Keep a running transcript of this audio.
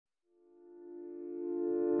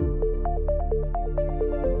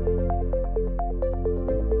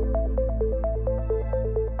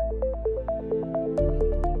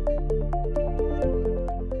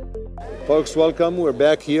Folks, welcome. We're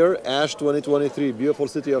back here, ASH 2023, beautiful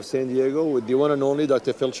city of San Diego, with the one and only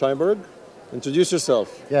Dr. Phil Scheinberg. Introduce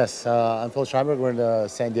yourself. Yes, I'm Phil Scheinberg. We're in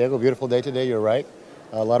San Diego. Beautiful day today, you're right.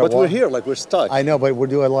 But we're here, like we're stuck. I know, but we're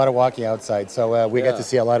doing a lot of walking outside, so we get to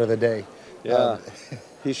see a lot of the day. Yeah.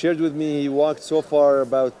 He shared with me he walked so far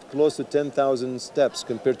about close to 10,000 steps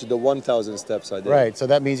compared to the 1,000 steps I did. Right, so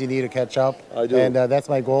that means you need to catch up. I do. And that's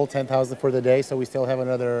my goal, 10,000 for the day, so we still have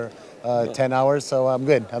another 10 hours, so I'm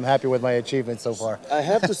good. I'm happy with my achievements so far. I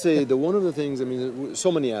have to say that one of the things, I mean,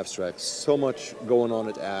 so many abstracts, so much going on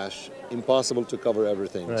at ASH, impossible to cover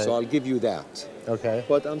everything. Right. So I'll give you that. Okay.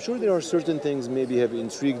 But I'm sure there are certain things maybe have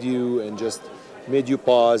intrigued you and just made you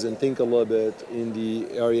pause and think a little bit in the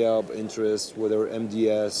area of interest, whether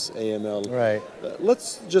MDS, AML. Right.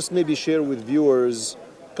 Let's just maybe share with viewers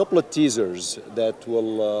a couple of teasers that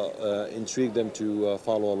will intrigue them to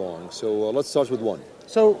follow along. So let's start with one.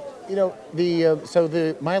 So, you know, the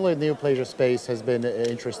myeloid neoplasia space has been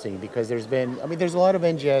interesting because there's a lot of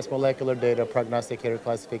NGS molecular data, prognosticator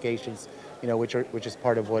classifications, you know, which is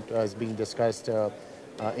part of what is being discussed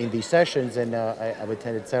in these sessions, and I've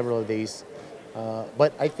attended several of these.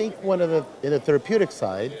 But I think one of in the therapeutic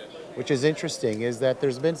side, which is interesting, is that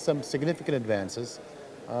there's been some significant advances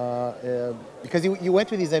because you went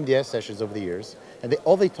through these MDS sessions over the years, and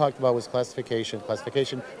all they talked about was classification,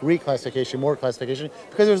 reclassification, more classification,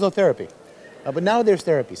 because there's no therapy. But now there's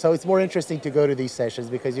therapy, so it's more interesting to go to these sessions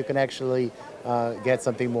because you can actually get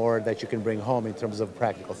something more that you can bring home in terms of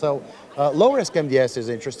practical. So low-risk MDS is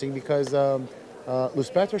interesting because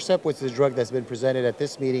luspatercept, which is a drug that's been presented at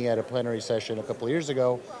this meeting at a plenary session a couple of years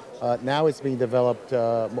ago, now it's being developed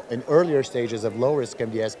in earlier stages of low-risk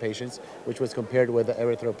MDS patients, which was compared with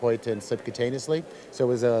erythropoietin subcutaneously. So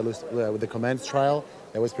it was with the COMMENCE trial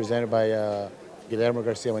that was presented by Guillermo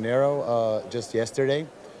Garcia-Manero just yesterday.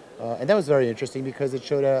 And that was very interesting because it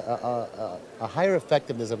showed a higher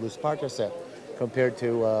effectiveness of luspatercept compared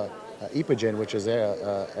to epoetin, which is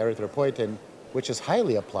erythropoietin, which is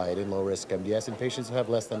highly applied in low-risk MDS in patients who have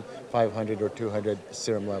less than 500 or 200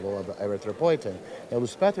 serum level of erythropoietin. Now,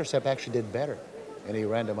 luspatercept actually did better in a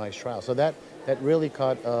randomized trial. So that really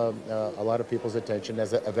caught a lot of people's attention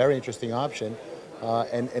as a very interesting option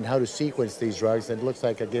and how to sequence these drugs. And it looks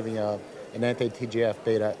like giving an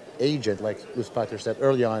anti-TGF-β agent like luspatercept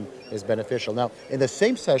early on is beneficial. Now, in the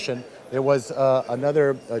same session, there was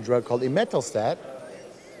another drug called imetelstat,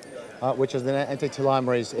 which is an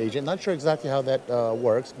anti-telomerase agent. Not sure exactly how that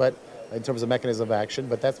works, but in terms of mechanism of action,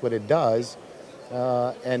 but that's what it does.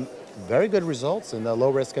 And very good results in the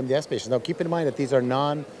low-risk MDS patients. Now, keep in mind that these are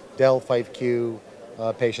non-del(5q)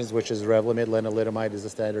 patients, which is Revlimid, lenalidomide is the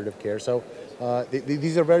standard of care. So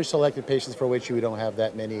these are very selected patients for which you don't have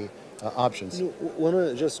that many options. Want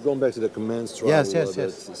to just going back to the COMMENCE trial?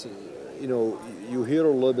 Yes. You know, you hear a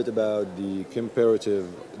little bit about the comparator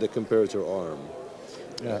arm.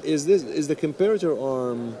 Yeah. Is the comparator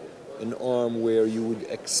arm an arm where you would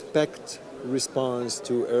expect response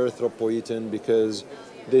to erythropoietin because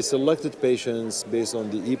they selected patients based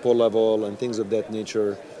on the EPO level and things of that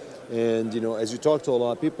nature? And, you know, as you talk to a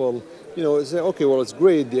lot of people, you know, say, okay, well, it's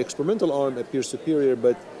great, the experimental arm appears superior,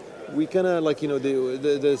 but we kind of like, you know,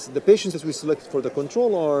 the patients that we select for the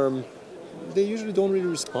control arm, they usually don't really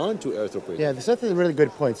respond to erythropoietin. Yeah, that's a really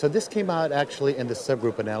good point. So this came out actually in the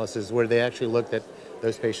subgroup analysis where they actually looked at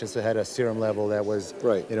those patients who had a serum level that was,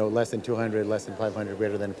 you know, less than 200, less than 500,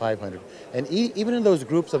 greater than 500. And even in those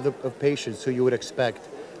groups of patients who you would expect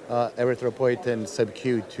erythropoietin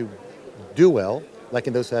sub-Q to do well, like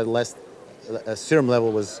in those who had less, serum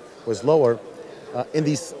level was lower, in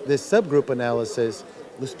this subgroup analysis,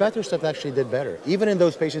 luspatercept actually did better. Even in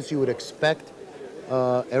those patients you would expect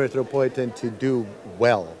erythropoietin to do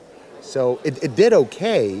well. So it did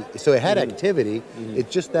okay, so it had activity,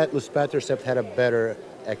 it's just that luspatercept had a better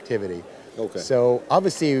activity. Okay. So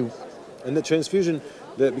obviously... And the transfusion,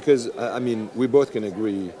 because I mean, we both can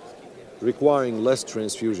agree, requiring less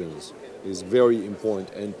transfusions is very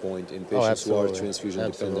important endpoint in patients who are transfusion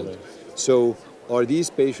dependent. So are these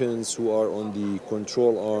patients who are on the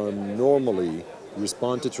control arm normally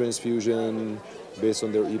respond to transfusion based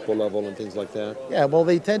on their EPO level and things like that? Yeah, well,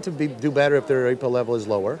 they tend to do better if their EPO level is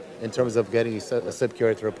lower in terms of getting a sub-Q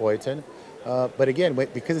erythropoietin. But again,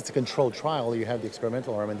 because it's a controlled trial, you have the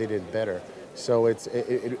experimental arm, and they did better. So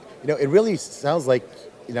you know, it really sounds like,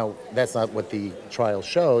 you know, that's not what the trial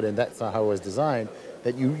showed, and that's not how it was designed.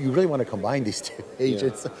 That you really want to combine these two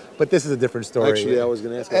agents, but this is a different story. Actually, I was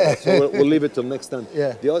going to ask that, so we'll leave it till next time.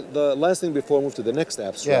 Yeah. The last thing before we move to the next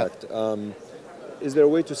abstract. Is there a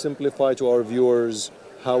way to simplify to our viewers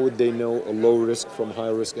how would they know a low risk from high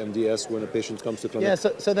risk MDS when a patient comes to clinic? Yeah,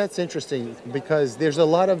 so that's interesting because there's a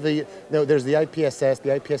lot of there's the IPSS,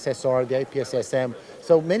 the IPSSR, the IPSSM.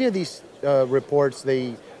 So many of these reports,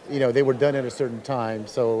 they were done at a certain time.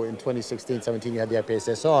 So in 2016, 17, you had the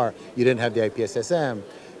IPSSR, you didn't have the IPSSM.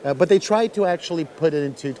 But they tried to actually put it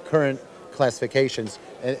into current classifications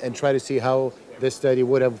and try to see how this study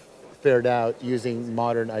would have fared out using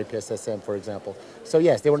modern IPSSM, for example. So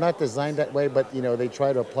yes, they were not designed that way, but they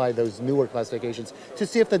try to apply those newer classifications to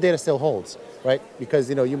see if the data still holds, right? Because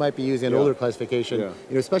you might be using an older classification,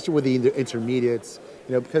 especially with the intermediates,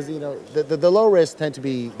 because the low risk tend to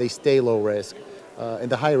be, they stay low risk, and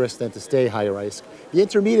the high risk tend to stay high risk. The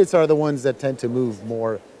intermediates are the ones that tend to move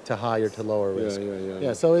more to higher to lower risk.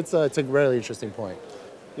 Yeah. So it's a really interesting point.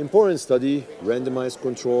 Important study, randomized,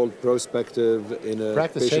 controlled, prospective in a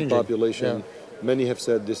patient population. Yeah. Many have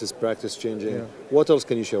said this is practice changing. Yeah. What else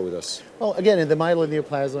can you share with us? Well, again, in the myeloid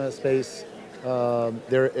neoplasma space,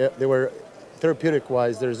 there were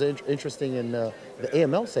therapeutic-wise, there's interesting in the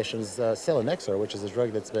AML sessions, selinexor, which is a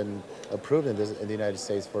drug that's been approved in the United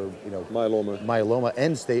States for myeloma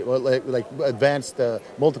end state, like advanced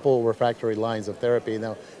multiple refractory lines of therapy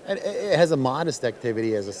now, and it has a modest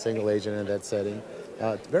activity as a single agent in that setting.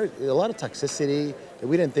 A lot of toxicity.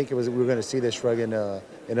 We didn't think we were going to see this drug in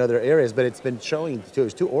other areas, but it's been showing too.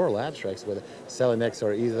 There's 2 oral abstracts with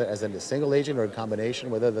selinexor, either as a single agent or in combination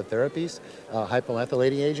with other therapies,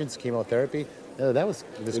 hypomethylating agents, chemotherapy. That was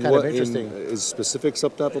kind of interesting. Is specific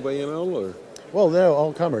subtype of AML or? Well, no,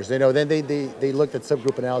 all comers. Then they looked at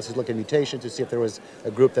subgroup analysis, looked at mutation to see if there was a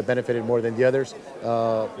group that benefited more than the others,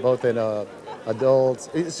 both in adults.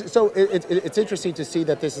 So it's interesting to see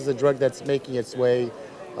that this is a drug that's making its way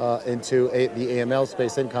into the AML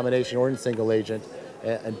space in combination or in single agent,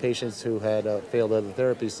 and patients who had failed other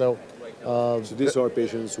therapies. So these are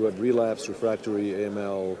patients who had relapsed refractory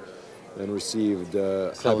AML and received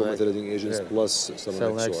hypomethylating agents plus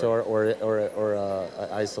selinexor or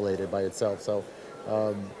isolated by itself. So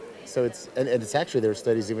it's actually, there are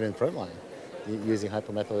studies even in frontline using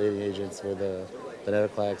hypomethylating agents with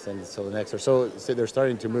venetoclax and selinexor. So they're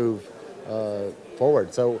starting to move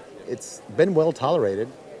forward. So it's been well tolerated.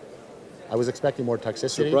 I was expecting more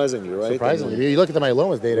toxicity. Surprisingly, right? Surprisingly. You look at the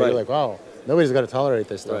myelomas data, you're like, wow, nobody's going to tolerate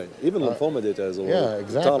this stuff. Right. Even lymphoma data has a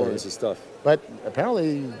little tolerance and stuff. But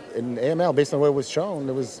apparently in AML, based on what was shown,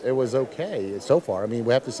 it was okay so far. I mean,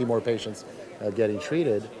 we have to see more patients getting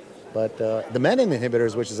treated. But the menin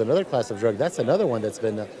inhibitors, which is another class of drug, that's another one that's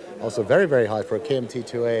been also very, very high for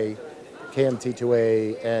KMT2A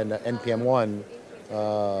and NPM1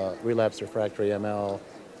 relapsed refractory ML.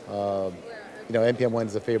 NPM1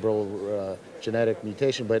 is a favorable genetic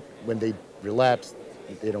mutation, but when they relapse,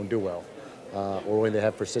 they don't do well. Or when they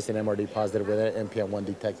have persistent MRD positive with NPM1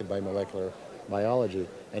 detected by molecular biology,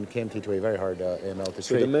 and KMT2A very hard AML to treat.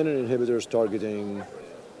 So the menin inhibitors targeting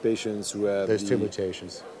patients who have those 2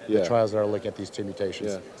 mutations. The trials are looking at these 2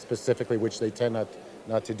 mutations specifically, which they tend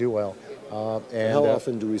not to do well. And how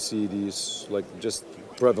often do we see these, like just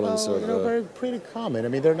prevalence of? Pretty common. I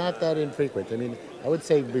mean, they're not that infrequent. I mean, I would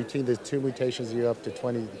say between the 2 mutations, you're up to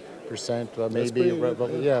 20%, maybe.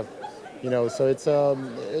 Yeah. So it's a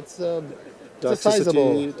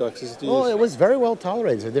sizable toxicity. Well, it was very well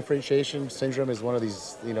tolerated. The differentiation syndrome is one of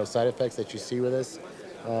these side effects that you see with this.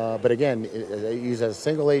 But again, used as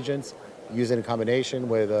single agents, used in combination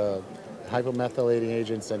with hypomethylating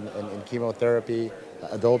agents and chemotherapy,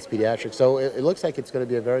 adults, pediatrics. So it looks like it's going to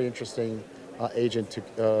be a very interesting agent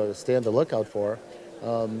to stay on the lookout for.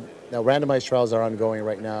 Now, randomized trials are ongoing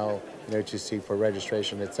right now, to see for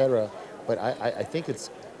registration, et cetera. But I think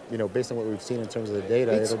it's, based on what we've seen in terms of the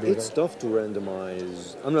data, it's tough to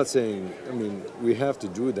randomize. I'm not saying, we have to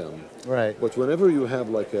do them. Right. But whenever you have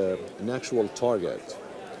like an actual target,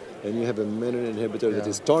 and you have a menin inhibitor that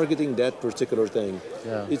is targeting that particular thing,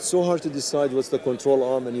 it's so hard to decide what's the control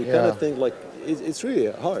arm, and you kind of think like, it's really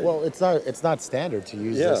hard. Well, it's not standard to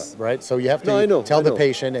use this, right? So you have to tell the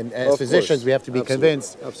patient, and as physicians, we have to be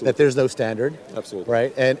convinced that there's no standard,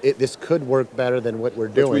 right? And this could work better than what we're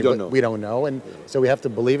doing, but we don't know, and so we have to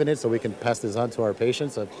believe in it so we can pass this on to our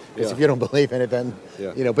patients. Because if you don't believe in it, then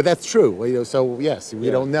but that's true. So yes,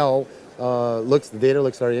 we don't know. The data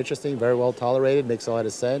looks very interesting, very well tolerated, makes a lot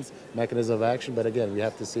of sense, mechanism of action. But again, we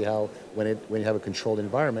have to see how, when you have a controlled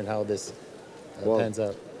environment, how this pans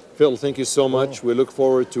out. Phil, thank you so much. We look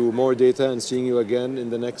forward to more data and seeing you again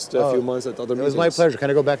in the next few months at other meetings. It was my pleasure.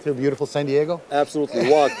 Can I go back to beautiful San Diego?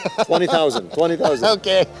 Absolutely. Walk. 20,000. 20,000.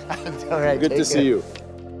 Okay. All right. Good to see you.